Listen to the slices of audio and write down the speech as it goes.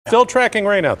Still tracking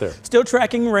rain out there. Still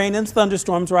tracking rain and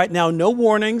thunderstorms right now. No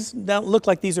warnings. Don't look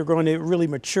like these are going to really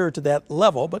mature to that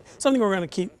level, but something we're going to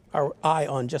keep our eye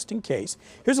on just in case.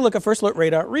 Here's a look at First Alert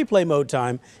Radar replay mode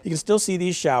time. You can still see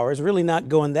these showers, really not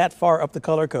going that far up the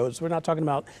color codes. We're not talking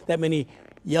about that many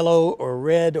yellow or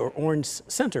red or orange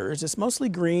centers. It's mostly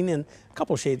green and a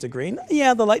couple shades of green.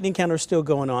 Yeah, the lightning counter is still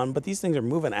going on, but these things are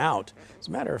moving out. As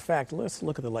a matter of fact, let's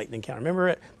look at the lightning counter.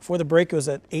 Remember, before the break it was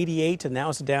at 88, and now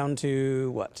it's down to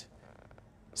what?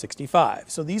 65.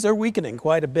 So these are weakening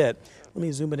quite a bit. Let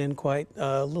me zoom it in quite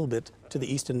a little bit to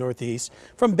the east and northeast.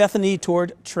 From Bethany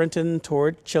toward Trenton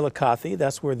toward Chillicothe,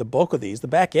 that's where the bulk of these. The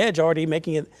back edge already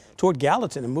making it toward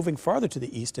Gallatin and moving farther to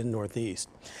the east and northeast.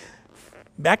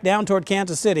 Back down toward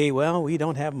Kansas City, well, we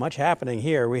don't have much happening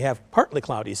here. We have partly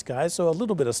cloudy skies, so a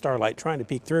little bit of starlight trying to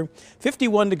peek through.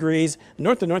 51 degrees,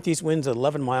 north to northeast winds at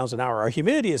 11 miles an hour. Our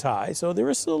humidity is high, so there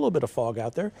is still a little bit of fog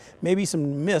out there. Maybe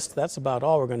some mist. That's about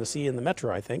all we're going to see in the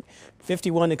metro, I think.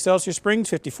 51 Excelsior Springs,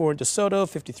 54 in DeSoto,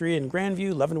 53 in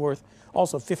Grandview, Leavenworth,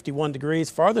 also 51 degrees.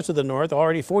 Farther to the north,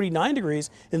 already 49 degrees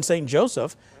in St.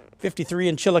 Joseph, 53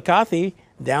 in Chillicothe.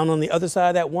 Down on the other side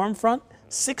of that warm front,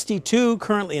 62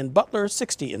 currently in Butler,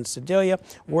 60 in Sedalia.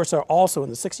 Warsaw also in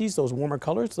the 60s, those warmer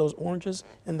colors, those oranges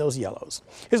and those yellows.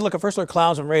 Here's a look at First Alert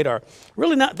clouds and radar.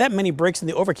 Really not that many breaks in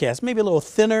the overcast, maybe a little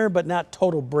thinner, but not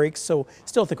total breaks, so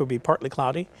still think it would be partly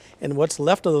cloudy. And what's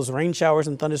left of those rain showers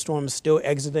and thunderstorms still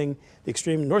exiting the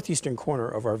extreme northeastern corner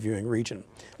of our viewing region.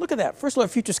 Look at that, First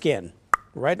Alert Future Scan.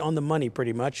 Right on the money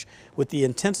pretty much with the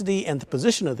intensity and the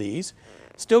position of these.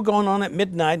 Still going on at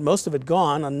midnight, most of it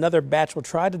gone. Another batch will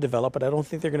try to develop, but I don't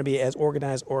think they're going to be as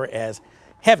organized or as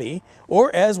heavy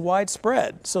or as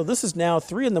widespread. So this is now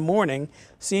 3 in the morning,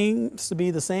 seems to be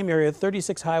the same area,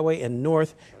 36 Highway and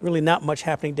north. Really not much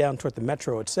happening down toward the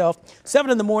metro itself.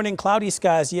 7 in the morning, cloudy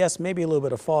skies, yes, maybe a little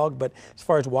bit of fog, but as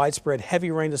far as widespread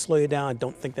heavy rain to slow you down, I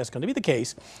don't think that's going to be the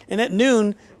case. And at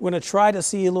noon, we're going to try to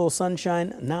see a little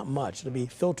sunshine, not much. It'll be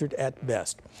filtered at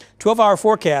best. 12-hour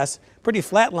forecast, pretty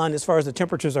flat line as far as the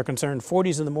temperatures are concerned.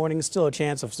 40s in the morning, still a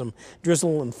chance of some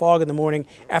drizzle and fog in the morning.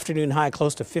 Afternoon high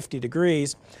close to 50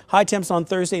 degrees. High temps on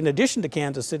Thursday, in addition to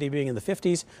Kansas City being in the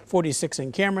 50s, 46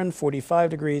 in Cameron, 45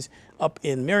 degrees up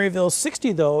in Maryville,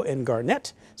 60 though in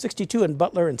Garnett, 62 in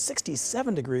Butler, and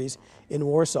 67 degrees in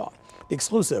Warsaw. The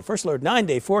exclusive First Alert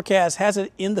 9-day forecast has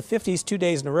it in the 50s 2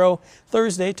 days in a row.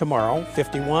 Thursday, tomorrow,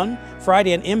 51.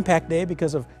 Friday, an impact day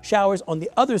because of showers on the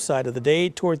other side of the day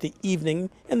toward the evening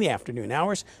and the afternoon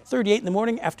hours. 38 in the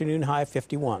morning, afternoon high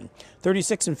 51.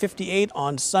 36 and 58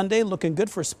 on Sunday, looking good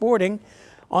for sporting.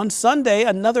 On Sunday,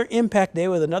 another impact day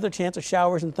with another chance of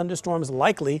showers and thunderstorms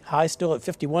likely. High still at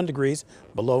 51 degrees,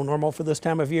 below normal for this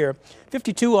time of year.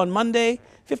 52 on Monday,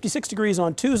 56 degrees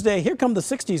on Tuesday. Here come the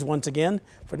 60s once again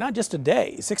for not just a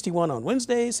day. 61 on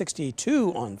Wednesday,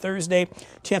 62 on Thursday.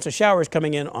 Chance of showers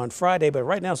coming in on Friday, but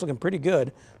right now it's looking pretty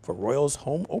good for Royals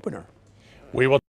home opener. We will